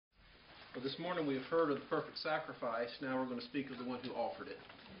Well, this morning we have heard of the perfect sacrifice. Now we're going to speak of the one who offered it.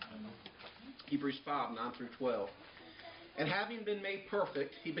 Hebrews 5, 9 through 12. And having been made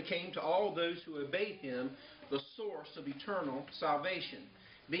perfect, he became to all those who obeyed him the source of eternal salvation,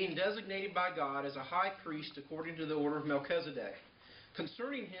 being designated by God as a high priest according to the order of Melchizedek.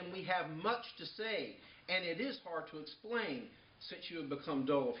 Concerning him we have much to say, and it is hard to explain, since you have become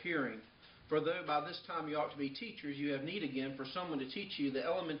dull of hearing. For though by this time you ought to be teachers, you have need again for someone to teach you the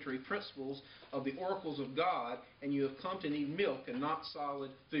elementary principles of the oracles of God, and you have come to need milk and not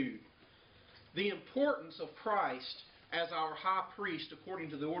solid food. The importance of Christ as our high priest according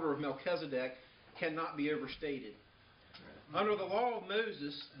to the order of Melchizedek cannot be overstated. Under the law of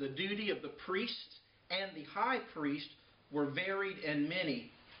Moses, the duty of the priest and the high priest were varied and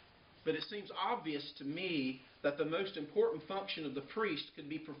many. But it seems obvious to me that the most important function of the priest could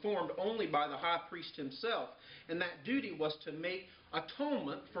be performed only by the high priest himself, and that duty was to make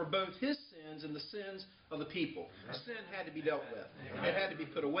atonement for both his sins and the sins of the people. Sin had to be dealt with. It had to be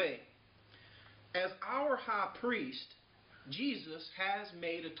put away. As our high priest, Jesus has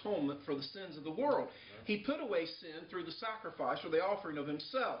made atonement for the sins of the world. He put away sin through the sacrifice or the offering of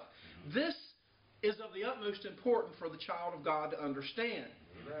himself. This is of the utmost importance for the child of God to understand.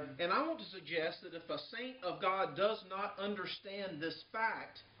 Amen. And I want to suggest that if a saint of God does not understand this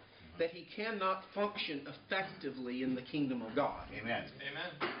fact, that he cannot function effectively in the kingdom of God. Amen.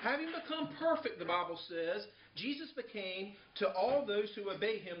 Amen. Having become perfect, the Bible says, Jesus became to all those who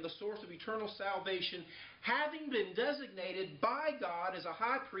obey him the source of eternal salvation, having been designated by God as a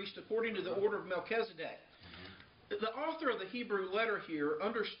high priest according to the order of Melchizedek. The author of the Hebrew letter here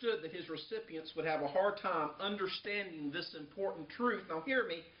understood that his recipients would have a hard time understanding this important truth. Now hear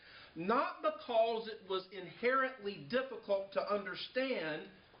me, not because it was inherently difficult to understand,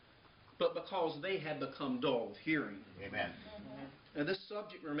 but because they had become dull of hearing. Amen. Now this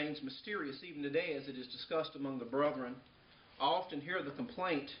subject remains mysterious even today as it is discussed among the brethren. I often hear the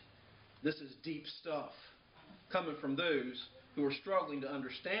complaint, this is deep stuff, coming from those who are struggling to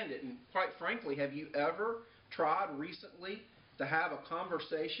understand it. And quite frankly, have you ever tried recently to have a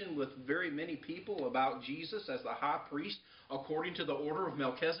conversation with very many people about Jesus as the high priest according to the order of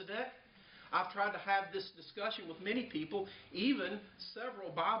Melchizedek? I've tried to have this discussion with many people, even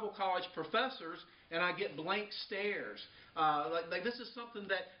several Bible college professors, and I get blank stares. Like this is something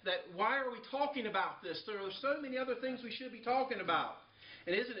that why are we talking about this? There are so many other things we should be talking about.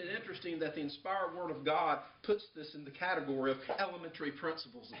 And isn't it interesting that the inspired Word of God puts this in the category of elementary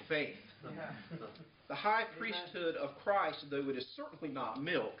principles of faith? Yeah. The high priesthood of Christ, though it is certainly not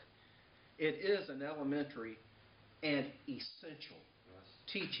milk, it is an elementary and essential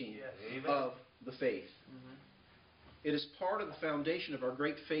teaching of the faith. It is part of the foundation of our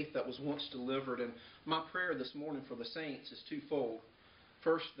great faith that was once delivered. And my prayer this morning for the saints is twofold.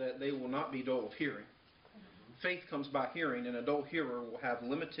 First, that they will not be dull of hearing. Faith comes by hearing, and a dull hearer will have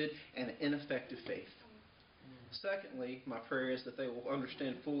limited and ineffective faith. Secondly, my prayer is that they will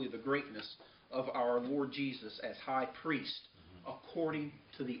understand fully the greatness of our Lord Jesus as high priest according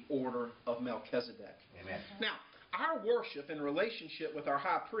to the order of Melchizedek. Amen. Now, our worship and relationship with our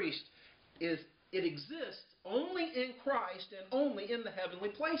high priest it exists only in Christ and only in the heavenly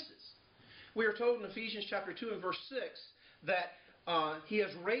places. We are told in Ephesians chapter 2 and verse 6 that He has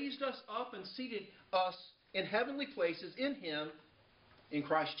raised us up and seated us in heavenly places in Him, in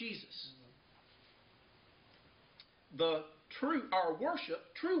Christ Jesus. Our worship,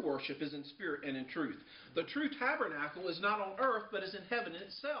 true worship, is in spirit and in truth. The true tabernacle is not on earth, but is in heaven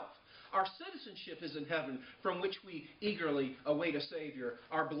itself. Our citizenship is in heaven, from which we eagerly await a Savior.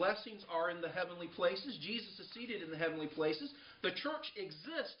 Our blessings are in the heavenly places. Jesus is seated in the heavenly places. The church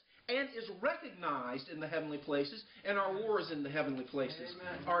exists and is recognized in the heavenly places, and our war is in the heavenly places.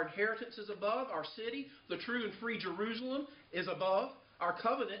 Amen. Our inheritance is above. Our city, the true and free Jerusalem, is above. Our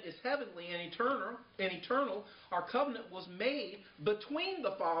covenant is heavenly and eternal. Our covenant was made between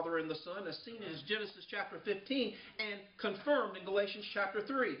the Father and the Son, as seen in Genesis chapter 15, and confirmed in Galatians chapter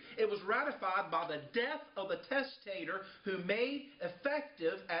 3. It was ratified by the death of the testator, who made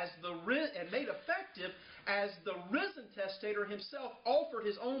effective as the risen testator himself offered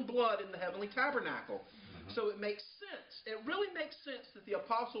his own blood in the heavenly tabernacle. So it makes sense. It really makes sense that the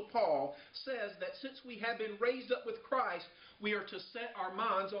Apostle Paul says that since we have been raised up with Christ, we are to set our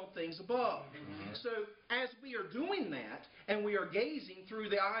minds on things above. So as we are doing that, and we are gazing through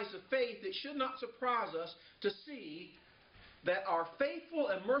the eyes of faith, it should not surprise us to see that our faithful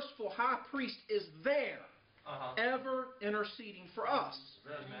and merciful high priest is there, ever interceding for us.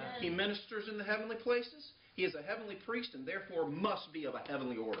 He ministers in the heavenly places. He is a heavenly priest, and therefore must be of a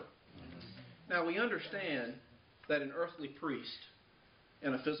heavenly order. Now we understand that an earthly priest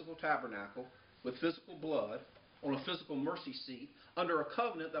in a physical tabernacle with physical blood on a physical mercy seat under a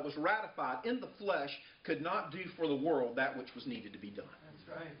covenant that was ratified in the flesh could not do for the world that which was needed to be done.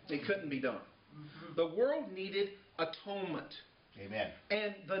 That's right. It couldn't be done. The world needed atonement. Amen.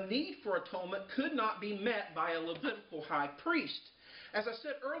 And the need for atonement could not be met by a Levitical high priest. As I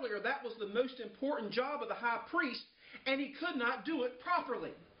said earlier, that was the most important job of the high priest, and he could not do it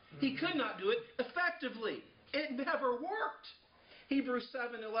properly. He could not do it effectively. It never worked. Hebrews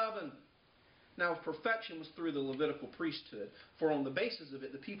 7:11. Now, if perfection was through the Levitical priesthood, for on the basis of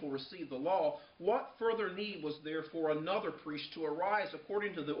it the people received the law, what further need was there for another priest to arise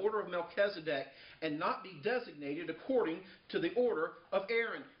according to the order of Melchizedek and not be designated according to the order of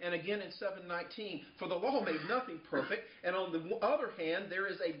Aaron? And again in 7:19, for the law made nothing perfect, and on the other hand there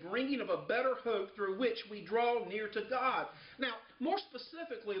is a bringing of a better hope through which we draw near to God. Now, more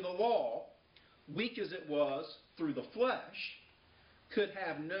specifically, the law, weak as it was through the flesh, could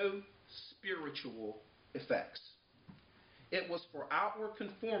have no spiritual effects. It was for outward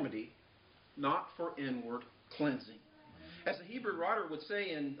conformity, not for inward cleansing. As the Hebrew writer would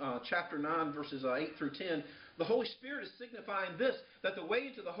say in chapter 9, verses 8 through 10, the Holy Spirit is signifying this, that the way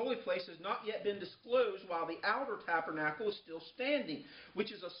into the holy place has not yet been disclosed while the outer tabernacle is still standing,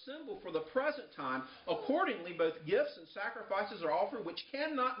 which is a symbol for the present time. Accordingly, both gifts and sacrifices are offered, which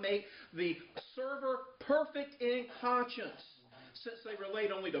cannot make the server perfect in conscience. Since they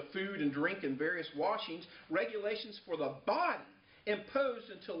relate only to food and drink and various washings, regulations for the body imposed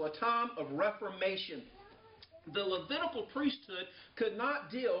until a time of reformation. The Levitical priesthood could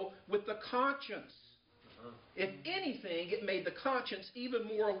not deal with the conscience. If anything, it made the conscience even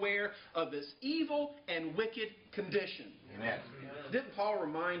more aware of its evil and wicked condition. Amen. Didn't Paul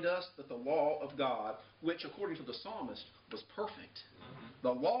remind us that the law of God, which according to the psalmist was perfect,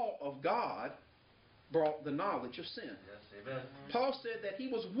 the law of God brought the knowledge of sin? Yes, amen. Paul said that he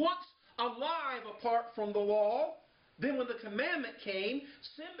was once alive apart from the law. Then when the commandment came,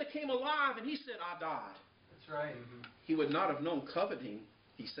 sin became alive and he said, I died. That's right. He would not have known coveting,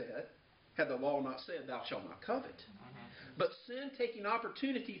 he said, had the law not said, thou shalt not covet. But sin, taking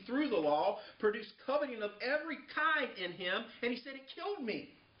opportunity through the law, produced coveting of every kind in him, and he said, it killed me.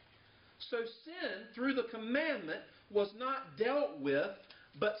 So sin, through the commandment, was not dealt with,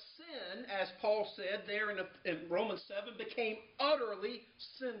 but sin, as Paul said there in Romans 7, became utterly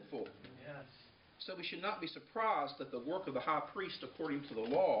sinful. Yes. So we should not be surprised that the work of the high priest according to the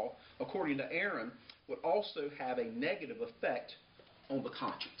law, according to Aaron, would also have a negative effect on the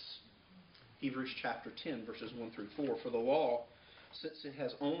conscience. Hebrews chapter 10, verses 1 through 4. For the law, since it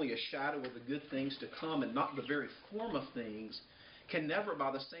has only a shadow of the good things to come and not the very form of things, can never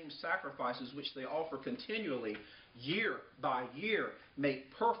by the same sacrifices which they offer continually, year by year,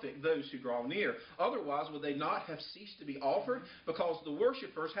 make perfect those who draw near. Otherwise, would they not have ceased to be offered? Because the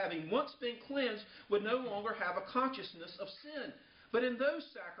worshippers, having once been cleansed, would no longer have a consciousness of sin. But in those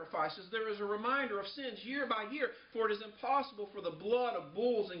sacrifices, there is a reminder of sins year by year, for it is impossible for the blood of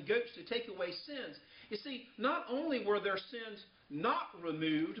bulls and goats to take away sins. You see, not only were their sins not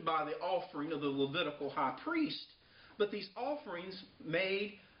removed by the offering of the Levitical high priest, but these offerings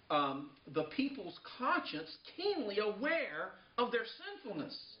made the people's conscience keenly aware of their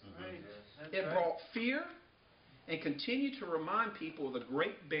sinfulness. Right. It brought fear and continued to remind people of the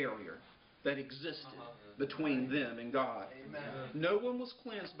great barrier that existed between them and God. Amen. No one was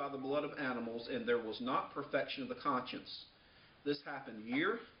cleansed by the blood of animals, and there was not perfection of the conscience. This happened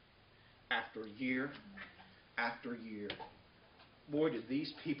year after year after year. Boy, did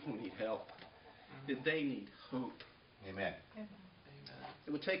these people need help. Did they need hope? Amen.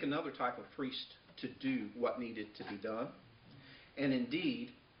 It would take another type of priest to do what needed to be done. And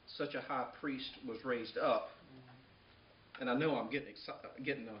indeed, such a high priest was raised up. And I know I'm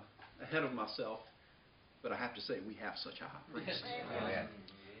getting ahead of myself, but I have to say we have such a high priest. Amen.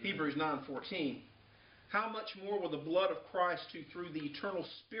 Hebrews 9:14. How much more will the blood of Christ, who through the eternal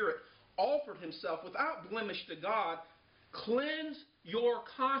Spirit offered himself without blemish to God, cleanse your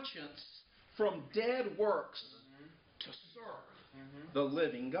conscience from dead works to serve the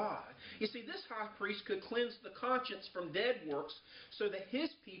living God? You see, this high priest could cleanse the conscience from dead works so that his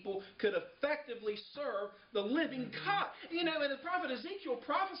people could effectively serve the living God. You know, and the prophet Ezekiel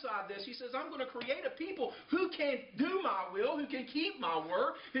prophesied this. He says, I'm going to create a people who can do my will, who can keep my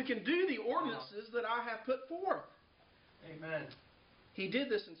word, who can do the ordinances that I have put forth. Amen. He did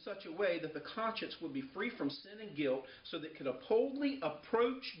this in such a way that the conscience would be free from sin and guilt so that it could boldly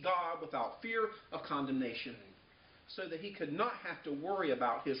approach God without fear of condemnation. so that he could not have to worry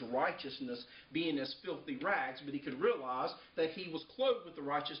about his righteousness being as filthy rags, but he could realize that he was clothed with the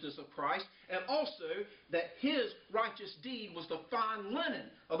righteousness of Christ, and also that his righteous deed was the fine linen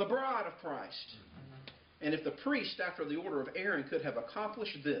of the bride of Christ. And if the priest, after the order of Aaron, could have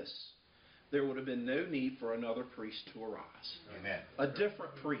accomplished this, there would have been no need for another priest to arise. Amen. A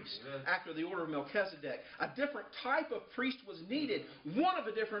different priest, after the order of Melchizedek. A different type of priest was needed, one of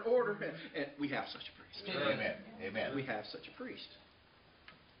a different order, and we have such a priest. Amen. Amen. We have such a priest.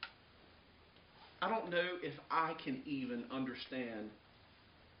 I don't know if I can even understand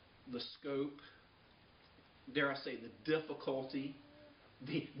the scope, dare I say the difficulty,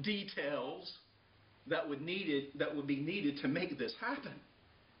 the details that would be needed to make this happen.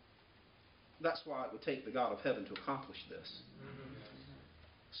 That's why it would take the God of heaven to accomplish this.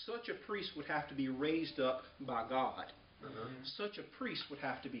 Such a priest would have to be raised up by God. Such a priest would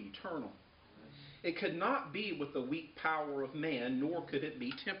have to be eternal. It could not be with the weak power of man, nor could it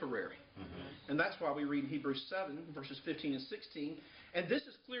be temporary. And that's why we read in Hebrews 7, verses 15 and 16, and this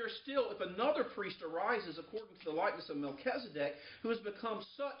is clear still, if another priest arises according to the likeness of Melchizedek, who has become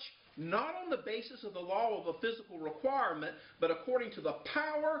such not on the basis of the law of a physical requirement, but according to the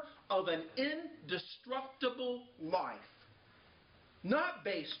power of an indestructible life. Not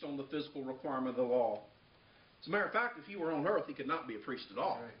based on the physical requirement of the law. As a matter of fact, if he were on earth, he could not be a priest at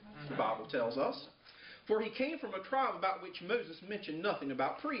all, the Bible tells us. For he came from a tribe about which Moses mentioned nothing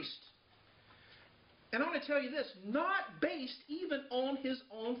about priests. And I want to tell you this, not based even on his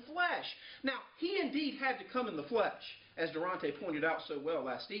own flesh. Now, he indeed had to come in the flesh, as Durante pointed out so well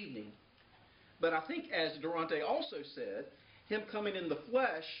last evening. But I think, as Durante also said, him coming in the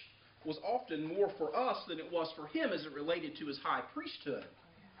flesh was often more for us than it was for him as it related to his high priesthood.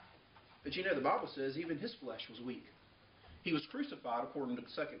 But you know, the Bible says even his flesh was weak. He was crucified, according to 2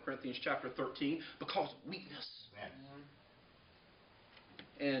 Corinthians chapter 13, because of weakness.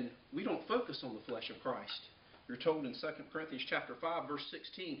 And we don't focus on the flesh of Christ. You're told in 2 Corinthians chapter 5, verse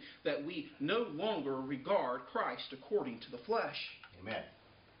 16, that we no longer regard Christ according to the flesh. Amen.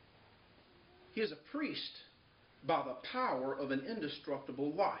 He is a priest by the power of an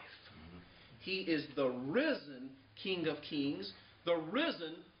indestructible life. He is the risen King of Kings, the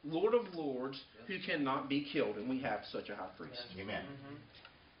risen Lord of Lords, who cannot be killed. And we have such a high priest. Amen.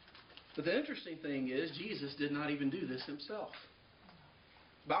 But the interesting thing is, Jesus did not even do this himself.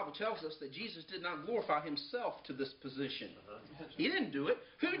 The Bible tells us that Jesus did not glorify himself to this position. He didn't do it.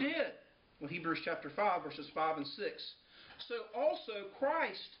 Who did? Well, Hebrews chapter 5, verses 5 and 6. So also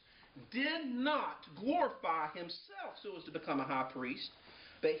Christ did not glorify himself so as to become a high priest,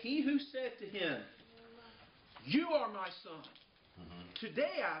 but he who said to him, "You are my son.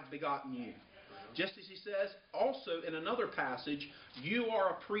 Today I have begotten you." Just as he says also in another passage, "You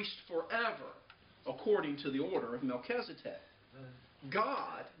are a priest forever, according to the order of Melchizedek."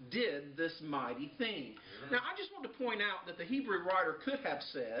 God did this mighty thing. Now, I just want to point out that the Hebrew writer could have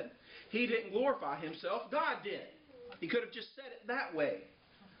said he didn't glorify himself, God did. He could have just said it that way.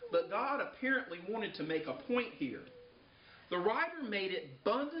 But God apparently wanted to make a point here. The writer made it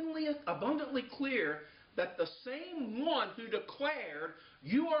abundantly clear that the same one who declared,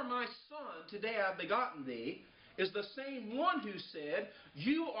 "You are my son, today I have begotten thee," is the same one who said,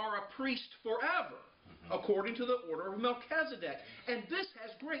 "You are a priest forever, according to the order of Melchizedek." And this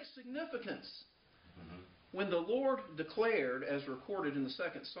has great significance. When the Lord declared, as recorded in the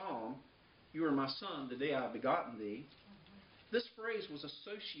 2nd Psalm, "You are my son, today I have begotten thee," this phrase was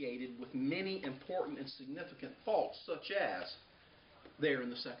associated with many important and significant thoughts, such as, there in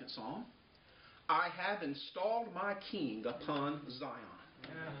the 2nd Psalm, "I have installed my king upon Zion,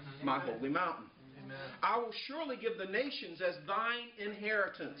 my holy mountain. I will surely give the nations as thine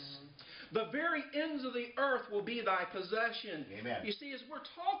inheritance. The very ends of the earth will be thy possession." Amen. You see, as we're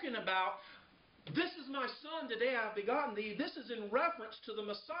talking about, "This is my son, today I have begotten thee," this is in reference to the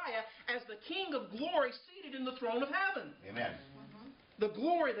Messiah as the King of glory seated in the throne of heaven. Amen. The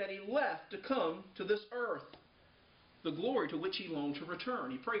glory that he left to come to this earth. The glory to which he longed to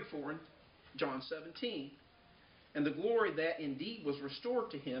return. He prayed for in John 17. And the glory that indeed was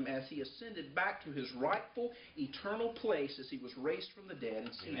restored to him as he ascended back to his rightful eternal place as he was raised from the dead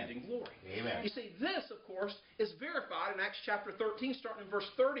and seated in glory. Amen. You see, this, of course, is verified in Acts chapter 13, starting in verse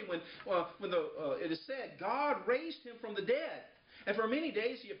 30, when it is said, "God raised him from the dead. And for many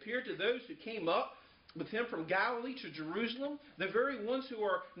days he appeared to those who came up with him from Galilee to Jerusalem, the very ones who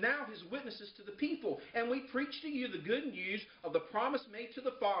are now his witnesses to the people. And we preach to you the good news of the promise made to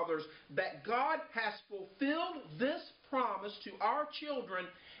the fathers, that God has fulfilled this promise to our children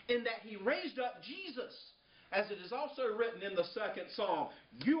in that he raised up Jesus, as it is also written in the 2nd Psalm,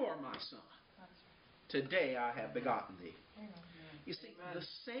 'You are my son. today I have begotten thee. You see, the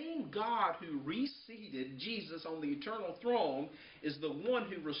same God who reseated Jesus on the eternal throne is the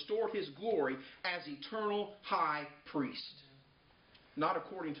one who restored his glory as eternal high priest. Not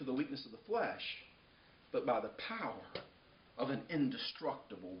according to the weakness of the flesh, but by the power of an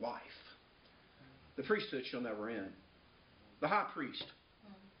indestructible life. The priesthood shall never end. The high priest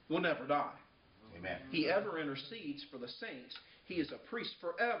will never die. Amen. He ever intercedes for the saints. He is a priest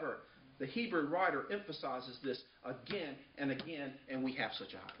forever. The Hebrew writer emphasizes this again and again, and we have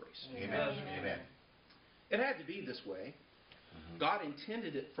such a high priest. Amen. Amen. It had to be this way. God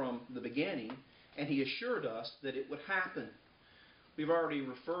intended it from the beginning, and he assured us that it would happen. We've already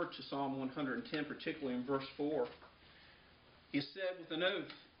referred to Psalm 110, particularly in verse 4. He said with an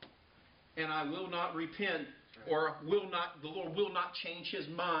oath, and I will not repent, or the Lord will not change his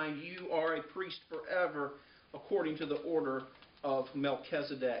mind. You are a priest forever, according to the order of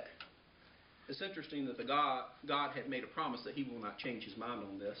Melchizedek. It's interesting that God had made a promise that he will not change his mind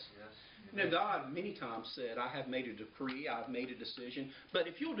on this. Yes. You know, God many times said, I have made a decree, I've made a decision, but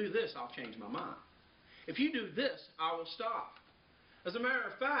if you'll do this, I'll change my mind. If you do this, I will stop. As a matter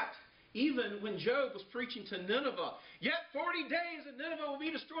of fact, even when Job was preaching to Nineveh, yet 40 days and Nineveh will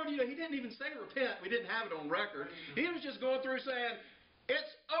be destroyed. You know, he didn't even say repent. We didn't have it on record. He was just going through saying,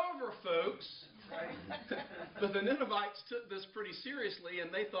 it's over, folks. But the Ninevites took this pretty seriously,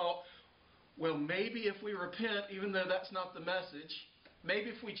 and they thought, well, maybe if we repent, even though that's not the message, maybe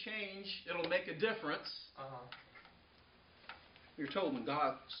if we change, it'll make a difference. You're told when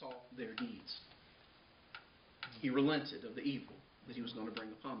God saw their deeds, he relented of the evil that he was going to bring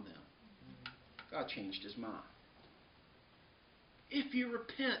upon them. God changed his mind. If you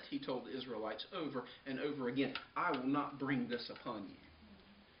repent, he told the Israelites over and over again, I will not bring this upon you.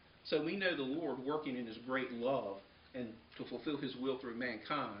 So we know the Lord, working in his great love and to fulfill his will through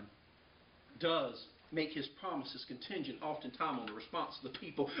mankind, does make his promises contingent oftentimes on the response of the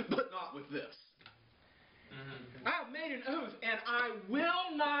people, but not with this. I've made an oath, and I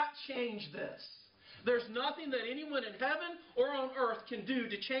will not change this. There's nothing that anyone in heaven or on earth can do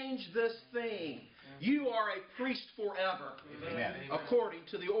to change this thing. You are a priest forever, Amen. according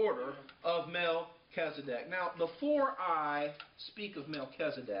to the order of Melchizedek. Now, before I speak of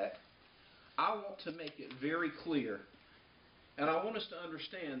Melchizedek, I want to make it very clear, and I want us to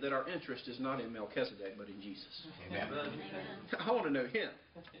understand that our interest is not in Melchizedek, but in Jesus. Amen. I want to know him.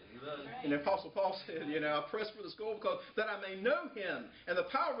 And the Apostle Paul said, I press for this goal because that I may know him and the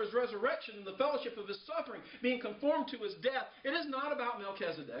power of his resurrection and the fellowship of his suffering, being conformed to his death. It is not about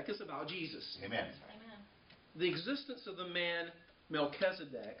Melchizedek, it's about Jesus. Amen. The existence of the man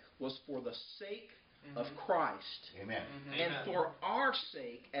Melchizedek was for the sake of Christ. Amen. And for our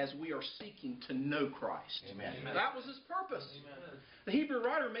sake as we are seeking to know Christ. Amen. That was his purpose. The Hebrew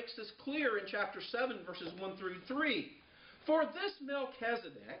writer makes this clear in chapter 7, verses 1 through 3. For this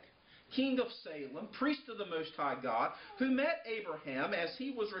Melchizedek, king of Salem, priest of the Most High God, who met Abraham as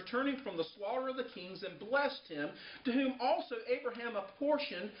he was returning from the slaughter of the kings and blessed him, to whom also Abraham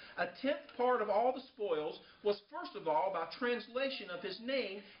apportioned a 10th part of all the spoils, was first of all, by translation of his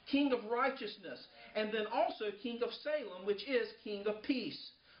name, King of Righteousness, and then also King of Salem, which is King of Peace.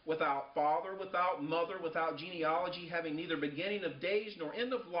 Without father, without mother, without genealogy, having neither beginning of days nor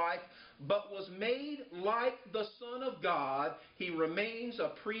end of life, but was made like the Son of God, he remains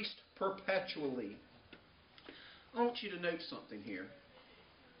a priest perpetually. I want you to note something here.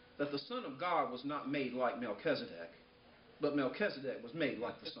 That the Son of God was not made like Melchizedek, but Melchizedek was made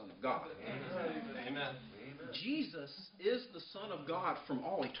like the Son of God. Amen. Jesus is the Son of God from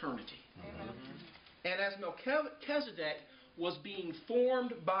all eternity. And as Melchizedek was being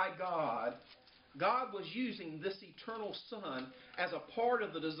formed by God, God was using this eternal Son as a part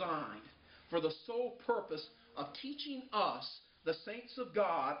of the design for the sole purpose of teaching us, the saints of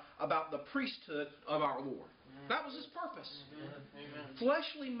God, about the priesthood of our Lord. That was his purpose.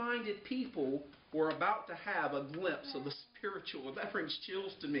 Fleshly minded people were about to have a glimpse of the spiritual. That brings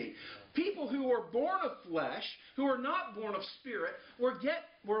chills to me. People who were born of flesh, who are not born of spirit, were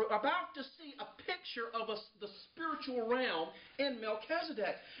about to see a picture of the spiritual realm in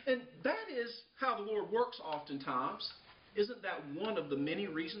Melchizedek. And that is how the Lord works oftentimes. Isn't that one of the many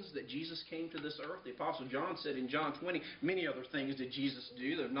reasons that Jesus came to this earth? The Apostle John said in John 20, many other things did Jesus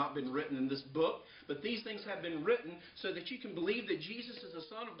do that have not been written in this book, but these things have been written so that you can believe that Jesus is the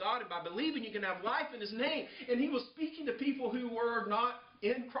Son of God, and by believing you can have life in his name. And he was speaking to people who were not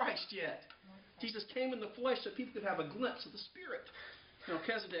in Christ yet. Jesus came in the flesh so people could have a glimpse of the Spirit.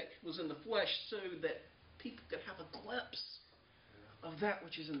 Melchizedek was in the flesh so that people could have a glimpse of that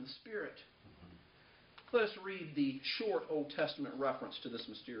which is in the Spirit. Let us read the short Old Testament reference to this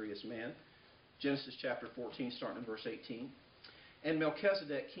mysterious man. Genesis chapter 14, starting in verse 18. And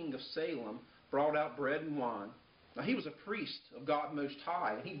Melchizedek, king of Salem, brought out bread and wine. Now he was a priest of God Most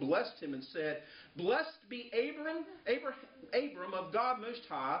High, and he blessed him and said, Blessed be Abram of God Most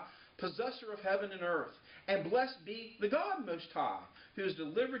High, possessor of heaven and earth, and blessed be the God Most High, who has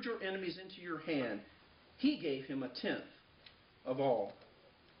delivered your enemies into your hand. He gave him a tenth of all.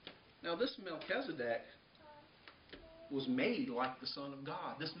 Now this Melchizedek was made like the Son of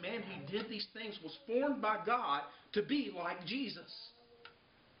God. This man who did these things was formed by God to be like Jesus.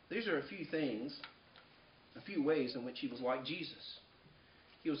 These are a few things, a few ways in which he was like Jesus.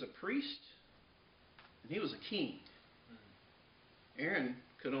 He was a priest, and he was a king. Aaron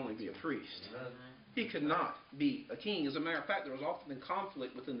could only be a priest. He could not be a king. As a matter of fact, there was often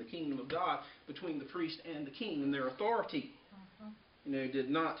conflict within the kingdom of God between the priest and the king and their authority. Did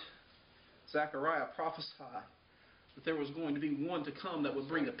not Zechariah prophesy that there was going to be one to come that would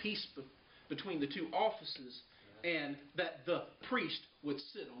bring a peace between the two offices, and that the priest would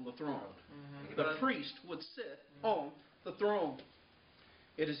sit on the throne? The priest would sit on the throne.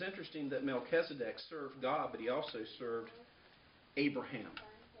 It is interesting that Melchizedek served God, but he also served Abraham.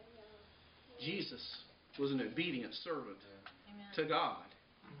 Jesus was an obedient servant to God,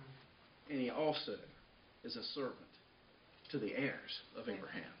 and he also is a servant to the heirs of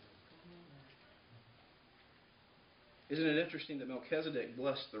Abraham. Isn't it interesting that Melchizedek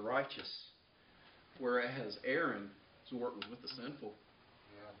blessed the righteous, whereas Aaron's work was with the sinful?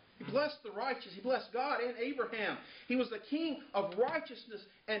 He blessed the righteous. He blessed God and Abraham. He was the king of righteousness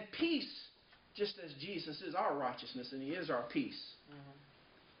and peace, just as Jesus is our righteousness and he is our peace.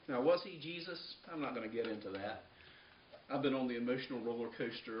 Now, was he Jesus? I'm not going to get into that. I've been on the emotional roller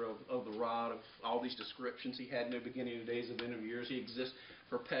coaster of the ride of all these descriptions. He had no beginning of days, of end of years. He exists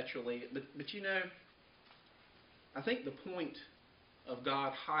perpetually. But I think the point of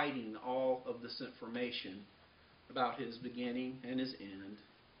God hiding all of this information about his beginning and his end,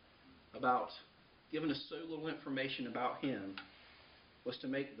 about giving us so little information about him, was to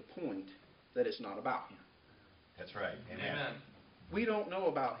make the point that it's not about him. That's right. Amen. We don't know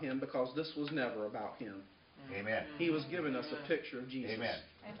about him because this was never about him. Amen. He was giving us a picture of Jesus. Amen.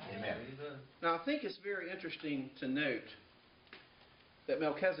 Amen. Now, I think it's very interesting to note that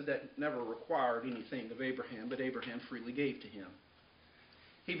Melchizedek never required anything of Abraham, but Abraham freely gave to him.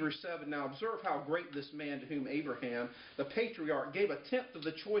 Hebrews 7, now observe how great this man to whom Abraham, the patriarch, gave a tenth of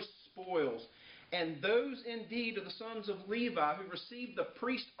the choice spoils. And those indeed of the sons of Levi who received the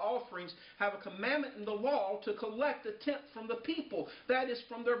priest offerings have a commandment in the law to collect a tenth from the people, that is,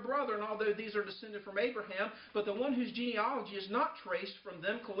 from their brethren, although these are descended from Abraham. But the one whose genealogy is not traced from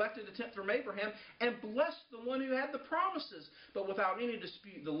them collected a tenth from Abraham and blessed the one who had the promises. But without any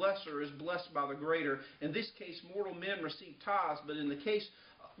dispute, the lesser is blessed by the greater. In this case, mortal men receive tithes, but in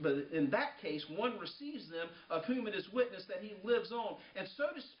that case, one receives them, of whom it is witnessed that he lives on. And so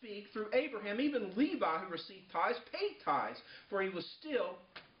to speak, through Abraham, even Levi, who received tithes, paid tithes, for he was still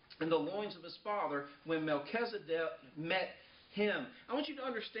in the loins of his father when Melchizedek met him. I want you to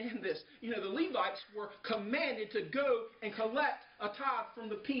understand this. The Levites were commanded to go and collect a tithe from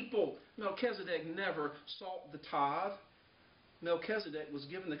the people. Melchizedek never sought the tithe. Melchizedek was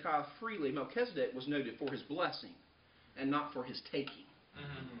given the tithe freely. Melchizedek was noted for his blessing and not for his taking.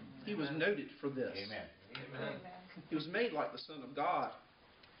 He was noted for this. Amen. He was made like the Son of God.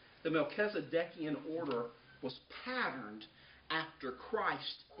 The Melchizedekian order was patterned after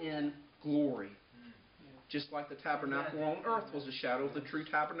Christ in glory. Just like the tabernacle on earth was a shadow of the true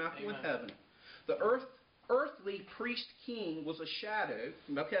tabernacle in heaven. The earthly priest king was a shadow,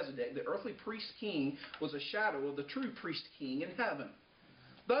 Melchizedek, the earthly priest king was a shadow of the true priest king in heaven.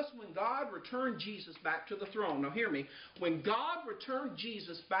 Thus, when God returned Jesus back to the throne, now hear me, when God returned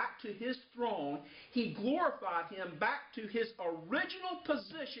Jesus back to his throne, he glorified him back to his original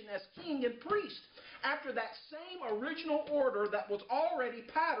position as king and priest, after that same original order that was already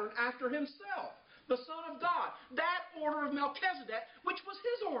patterned after himself, the Son of God. That order of Melchizedek, which was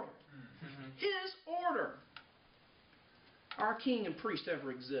his order. His order. Our king and priest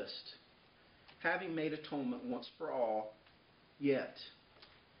ever exist, having made atonement once for all, yet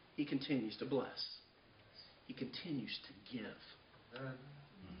he continues to bless. He continues to give.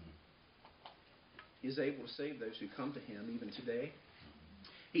 He is able to save those who come to him even today.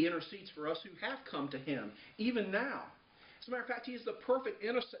 He intercedes for us who have come to him even now. As a matter of fact, He is the perfect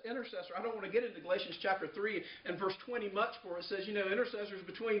intercessor. I don't want to get into Galatians chapter 3 and verse 20 much, for it says, intercessors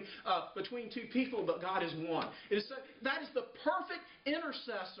between two people, but God is one. That is the perfect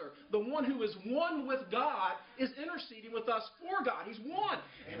intercessor. The one who is one with God is interceding with us for God. He's one.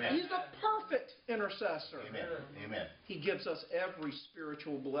 Amen. He's the perfect intercessor. Amen. Amen. He gives us every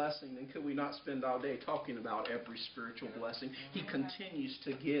spiritual blessing. And could we not spend all day talking about every spiritual blessing? He continues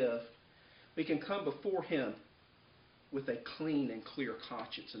to give. We can come before Him with a clean and clear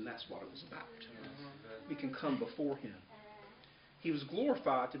conscience, and that's what it was about. We can come before Him. He was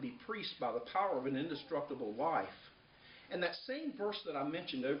glorified to be priest by the power of an indestructible life. And that same verse that I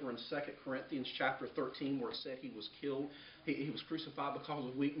mentioned over in 2 Corinthians chapter 13, where it said He was killed, He was crucified because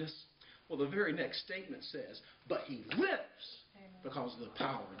of weakness. Well, the very next statement says, but He lives because of the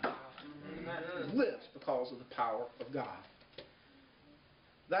power of God. He lives because of the power of God.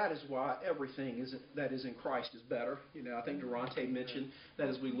 That is why everything that is in Christ is better. I think Durante mentioned that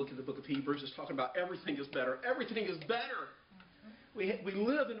as we look at the book of Hebrews, it's talking about everything is better. Everything is better. We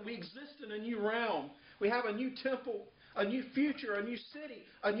live and we exist in a new realm. We have a new temple, a new future, a new city,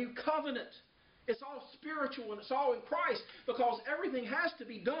 a new covenant. It's all spiritual and it's all in Christ, because everything has to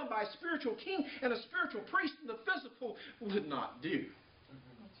be done by a spiritual king and a spiritual priest, and the physical would not do.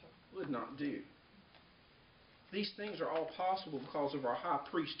 Would not do. These things are all possible because of our high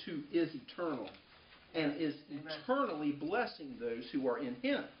priest, who is eternal and is eternally blessing those who are in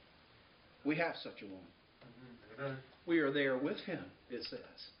Him. We have such a one. We are there with Him, it says.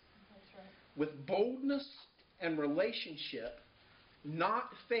 With boldness and relationship, not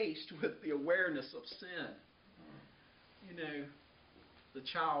faced with the awareness of sin. The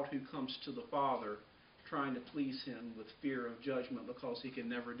child who comes to the Father trying to please Him with fear of judgment because he can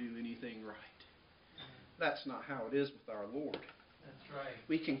never do anything right. That's not how it is with our Lord. That's right.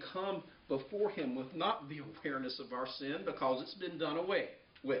 We can come before Him with not the awareness of our sin because it's been done away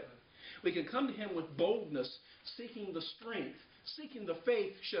with. We can come to Him with boldness, seeking the strength, seeking the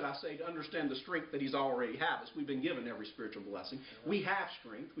faith, should I say, to understand the strength that He's already had us. We've been given every spiritual blessing. We have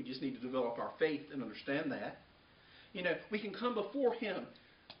strength. We just need to develop our faith and understand that. We can come before Him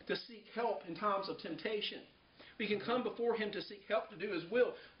to seek help in times of temptation. We can come before Him to seek help to do His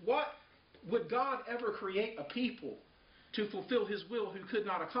will. Would God ever create a people to fulfill His will who could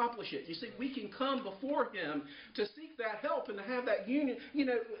not accomplish it? You see, we can come before Him to seek that help and to have that union.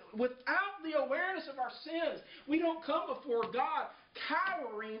 Without the awareness of our sins, we don't come before God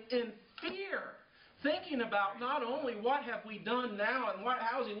cowering in fear, thinking about not only what have we done now and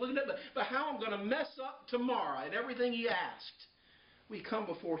how is He looking at it, but how I'm going to mess up tomorrow and everything He asked. We come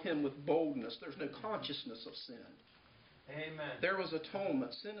before Him with boldness. There's no consciousness of sin. Amen. There was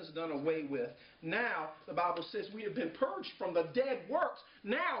atonement. Sin is done away with. Now, the Bible says we have been purged from the dead works.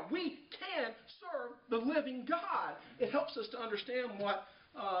 Now we can serve the living God. It helps us to understand what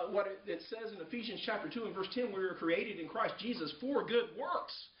it says in Ephesians chapter 2 and verse 10. We were created in Christ Jesus for good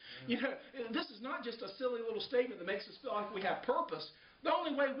works. This is not just a silly little statement that makes us feel like we have purpose. The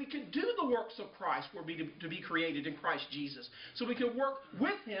only way we could do the works of Christ would be to be created in Christ Jesus. So we could work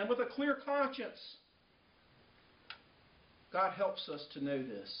with Him with a clear conscience. God helps us to know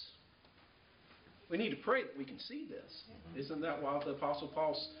this. We need to pray that we can see this. Isn't that why the Apostle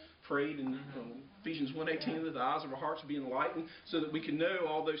Paul prayed in Ephesians 1:18 that the eyes of our hearts be enlightened so that we can know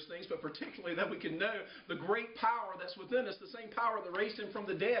all those things, but particularly that we can know the great power that's within us, the same power that raised Him from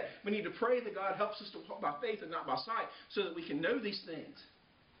the dead. We need to pray that God helps us to walk by faith and not by sight, so that we can know these things,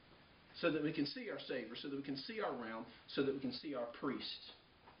 so that we can see our Savior, so that we can see our realm, so that we can see our priest.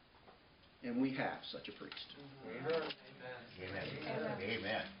 And we have such a priest. Amen. Amen.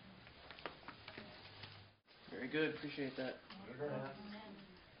 Amen. Very good. Appreciate that.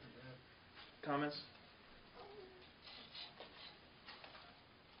 Comments?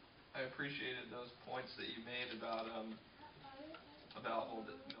 I appreciated those points that you made about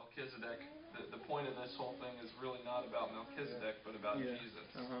Melchizedek. The point of this whole thing is really not about Melchizedek, but about Jesus.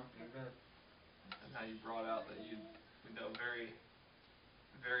 And how you brought out that we know very,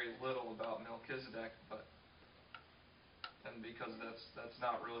 very little about Melchizedek, and because that's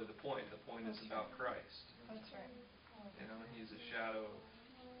not really the point. The point is about Christ. That's right. He's a shadow of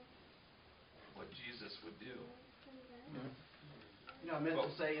what Jesus would do. I meant to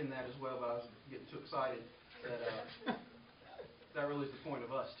say in that as well, but I was getting too excited that that really is the point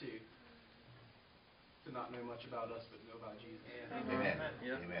of us too. To not know much about us, but know about Jesus. Amen.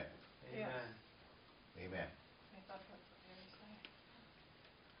 Yeah. Amen. Amen. Amen. I thought that's what they were saying.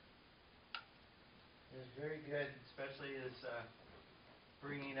 It was very good, especially as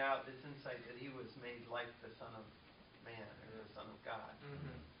bringing out this insight that He was made like the Son of Man, or the Son of God.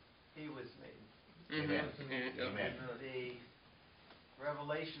 Mm-hmm. He was made Amen. Amen. The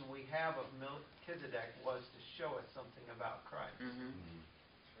revelation we have of Melchizedek was to show us something about Christ. Mhm.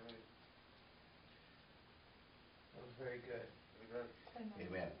 That was very good.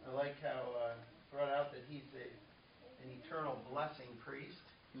 Amen. I like how brought out that he's an eternal blessing priest.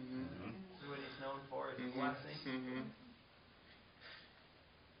 Mhm. This is what he's known for, is blessing.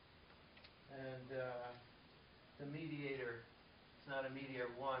 And the mediator, it's not a mediator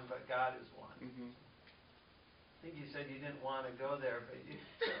one, but God is one. I think you said you didn't want to go there, but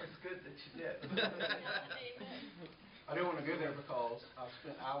it's good that you did. I didn't want to go there because I've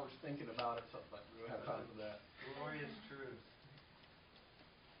spent hours thinking about it, so I don't have time for that. Glorious truth.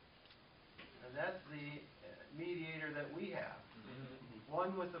 And that's the mediator that we have.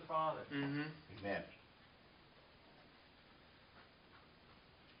 One with the Father. Amen.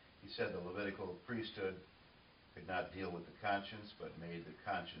 He said the Levitical priesthood could not deal with the conscience, but made the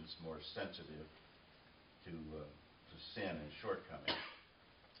conscience more sensitive to sin and shortcoming.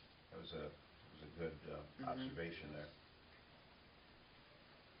 That was a good observation there.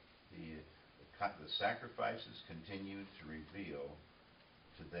 The sacrifices continued to reveal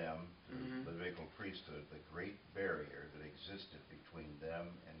to them, to the Levitical priesthood, the great barrier that existed between them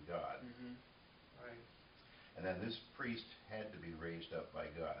and God. Right. And then this priest had to be raised up by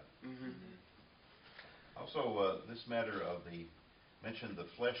God. Also, this matter of mentioned the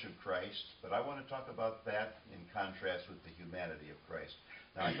flesh of Christ, but I want to talk about that in contrast with the humanity of Christ.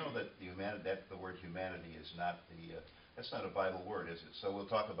 Now, I know that the word humanity is not that's not a Bible word, is it? So we'll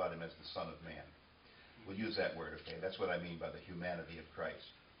talk about him as the Son of Man. We'll use that word, okay? That's what I mean by the humanity of Christ.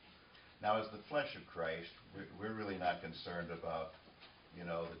 Now, as the flesh of Christ, we're really not concerned about,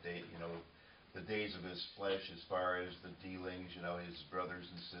 the days of his flesh as far as the dealings, his brothers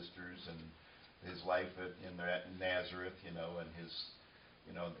and sisters and his life in Nazareth, and his,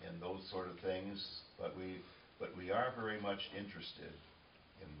 and those sort of things. But we are very much interested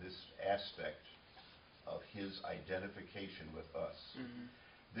in this aspect of his identification with us.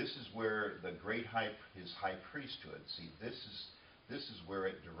 This is where the his high priesthood. See, this is where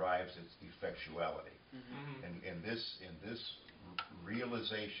it derives its effectuality. And in this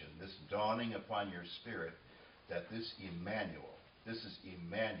realization, this dawning upon your spirit, that this is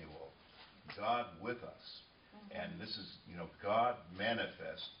Emmanuel, God with us, and this is God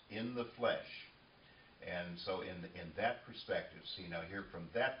manifest in the flesh. And so in that perspective, see now here from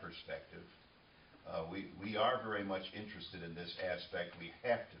that perspective, we are very much interested in this aspect. We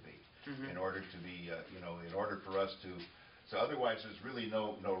have to be in order to be in order for us to. So otherwise, there's really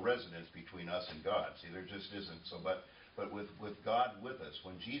no resonance between us and God. See, there just isn't. So, but with God with us,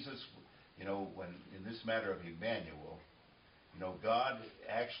 when Jesus, when in this matter of Emmanuel, God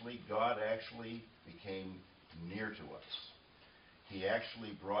actually became near to us. He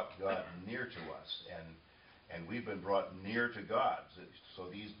actually brought God near to us, and we've been brought near to God. So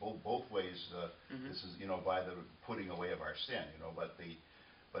these both ways. This is by the putting away of our sin.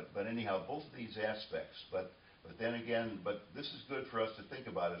 But anyhow, both of these aspects. But then again, but this is good for us to think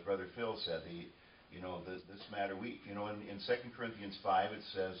about, as Brother Phil said. This matter. In 2 Corinthians 5 it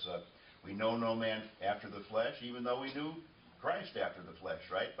says, we know no man after the flesh, even though we knew Christ after the flesh,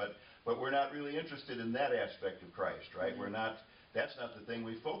 right? But we're not really interested in that aspect of Christ, right? We're not. That's not the thing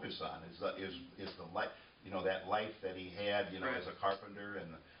we focus on. Is the life, that life that he had, as a carpenter,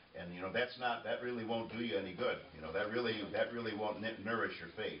 and that really won't do you any good. That really won't nourish your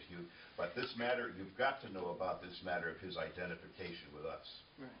faith. But this matter, you've got to know about this matter of his identification with us.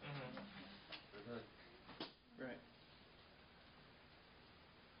 Right. Right.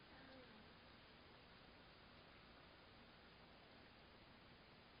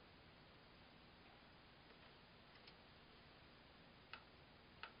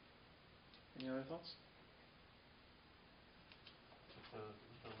 Any other thoughts?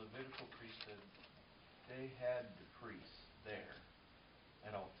 The Levitical priesthood, they had the priests there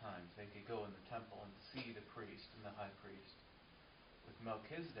at all times. They could go in the temple and see the priest and the high priest. With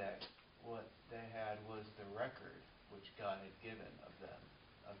Melchizedek, what they had was the record which God had given of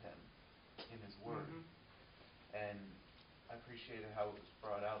him in his word. And I appreciated how it was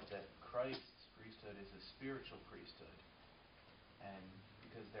brought out that Christ's priesthood is a spiritual priesthood. And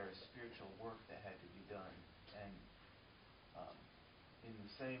because there is spiritual work that had to be done. And in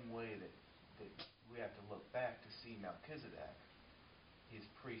the same way that we have to look back to see Melchizedek, his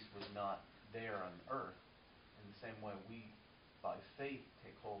priest was not there on earth. In the same way, we, by faith,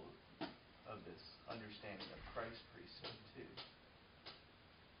 take hold of this understanding of Christ's priesthood, too.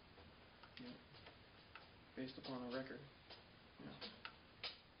 Yeah. Based upon a record. Yeah.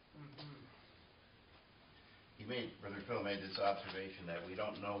 He Brother Phil made this observation that we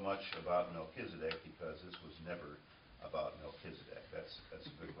don't know much about Melchizedek because this was never about Melchizedek. That's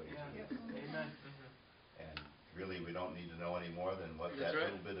a good way to Yeah. put it. Amen. And really, we don't need to know any more than what That's that right.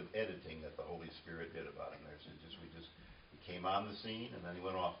 little bit of editing that the Holy Spirit did about him. He came on the scene and then he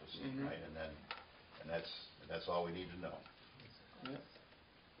went off the scene, right? And that's all we need to know. Yep.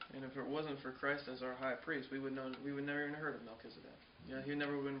 And if it wasn't for Christ as our high priest, we would never even heard of Melchizedek. He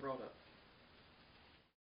never would have been brought up.